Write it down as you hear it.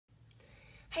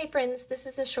Hey friends, this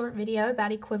is a short video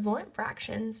about equivalent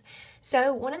fractions.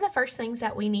 So one of the first things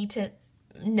that we need to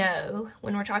know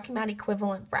when we're talking about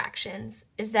equivalent fractions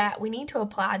is that we need to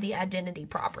apply the identity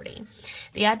property.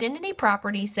 The identity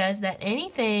property says that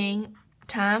anything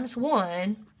times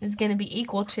 1 is going to be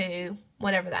equal to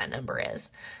whatever that number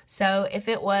is. So if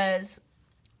it was,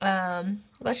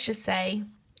 let's just say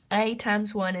a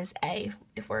times 1 is a,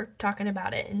 if we're talking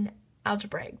about it in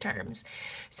algebraic terms.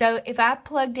 So if I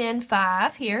plugged in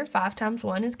 5 here, 5 times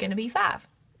 1 is going to be 5.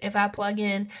 If I plug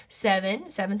in 7,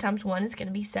 7 times 1 is going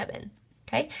to be 7.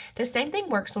 Okay, the same thing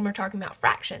works when we're talking about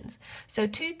fractions. So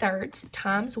 2/3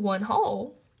 times 1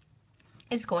 whole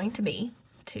is going to be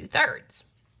 2/3.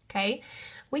 Okay,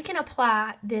 we can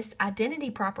apply this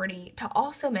identity property to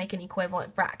also make an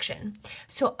equivalent fraction.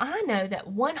 So I know that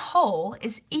 1 whole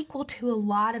is equal to a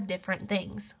lot of different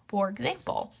things. For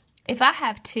example, if I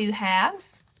have 2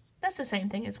 halves, that's the same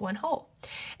thing as 1 whole.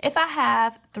 If I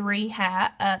have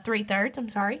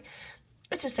 3/3,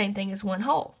 it's the same thing as 1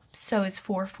 whole. So is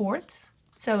 4/4,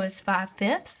 so is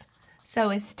 5/5, so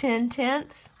is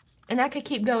 10/10, and I could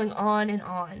keep going on and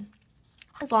on,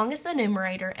 as long as the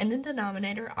numerator and the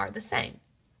denominator are the same.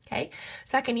 Okay,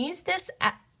 so I can use this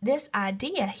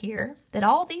idea here that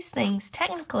all these things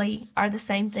technically are the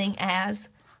same thing as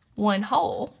 1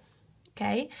 whole,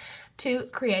 okay, to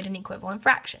create an equivalent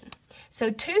fraction.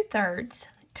 So 2/3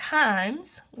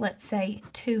 times, let's say,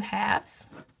 2 halves,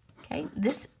 okay,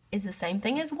 this is the same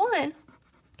thing as 1,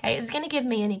 okay, it's going to give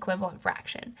me an equivalent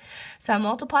fraction. So I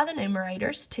multiply the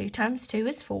numerators. 2 times 2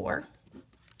 is 4,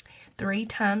 3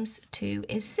 times 2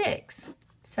 is 6,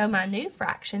 so my new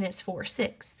fraction is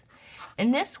 4/6.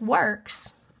 And this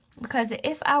works because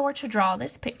if I were to draw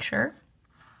this picture,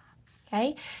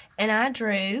 okay, and I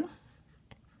drew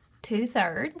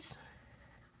 2/3,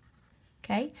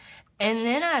 okay, and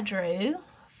then I drew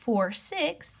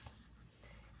 4/6,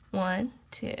 1,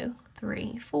 2,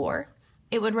 3, 4,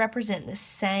 it would represent the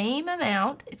same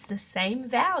amount, it's the same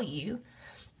value,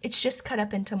 it's just cut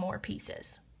up into more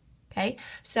pieces. Okay,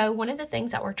 so one of the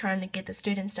things that we're trying to get the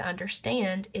students to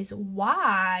understand is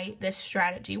why this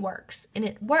strategy works. And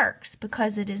it works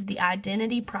because it is the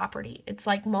identity property. It's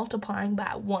like multiplying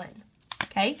by 1.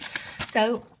 Okay,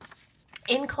 so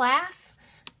in class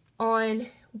on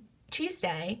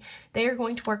Tuesday, they are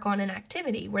going to work on an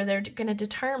activity where they're going to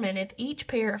determine if each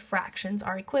pair of fractions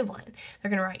are equivalent. They're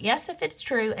going to write yes if it's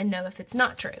true and no if it's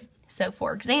not true. So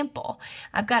for example,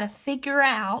 I've got to figure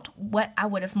out what I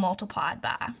would have multiplied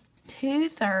by.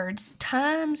 2/3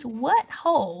 times what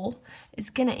whole is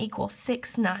going to equal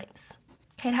 6/9.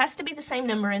 Okay, it has to be the same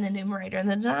number in the numerator and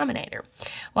the denominator.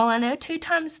 Well, I know 2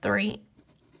 times 3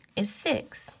 is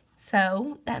 6.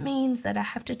 So that means that I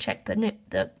have to check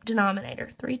the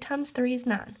denominator. 3 times 3 is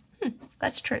 9.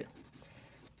 That's true.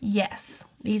 Yes,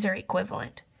 these are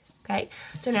equivalent. Okay,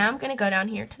 so now I'm going to go down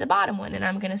here to the bottom one, and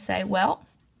I'm going to say, well,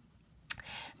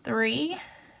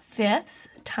 3/5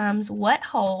 times what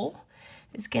whole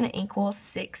is going to equal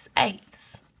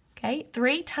 6/8. Okay,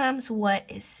 3 times what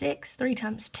is 6? 3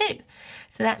 times 2.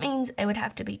 So that means it would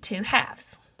have to be 2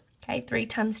 halves. Okay, 3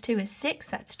 times 2 is 6.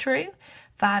 That's true.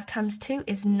 5 times 2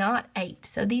 is not 8.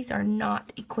 So these are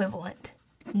not equivalent.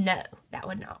 No, that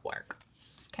would not work.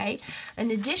 Okay,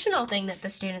 an additional thing that the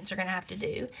students are going to have to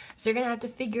do is they're going to have to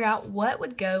figure out what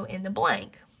would go in the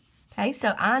blank. Okay,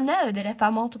 so I know that if I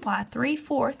multiply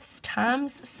 3/4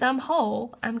 times some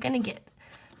whole, I'm going to get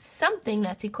something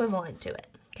that's equivalent to it.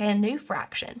 Okay, a new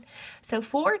fraction. So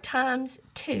 4 times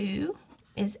 2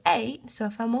 is 8. So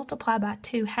if I multiply by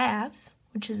 2 halves,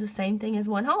 which is the same thing as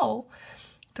 1 whole,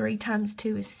 3 times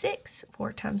 2 is 6.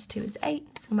 4 times 2 is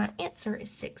 8. So my answer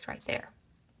is 6 right there.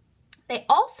 They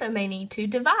also may need to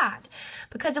divide,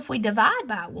 because if we divide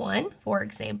by 1, for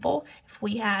example, if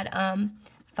we had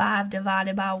 5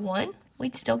 divided by 1,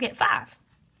 we'd still get 5.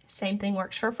 Same thing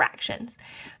works for fractions.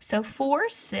 So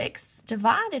 4/6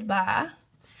 divided by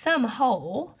some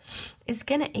whole is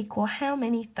going to equal how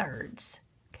many thirds?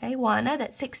 Okay, well, I know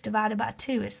that 6 divided by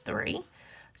 2 is 3.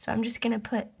 So I'm just going to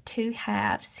put 2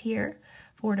 halves here.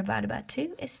 4 divided by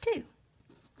 2 is 2.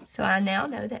 So I now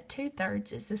know that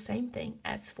 2/3 is the same thing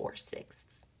as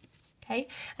 4/6. Okay,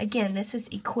 again, this is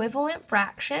equivalent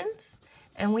fractions,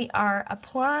 and we are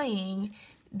applying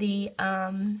the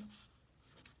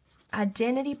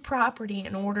identity property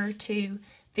in order to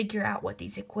figure out what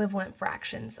these equivalent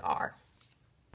fractions are.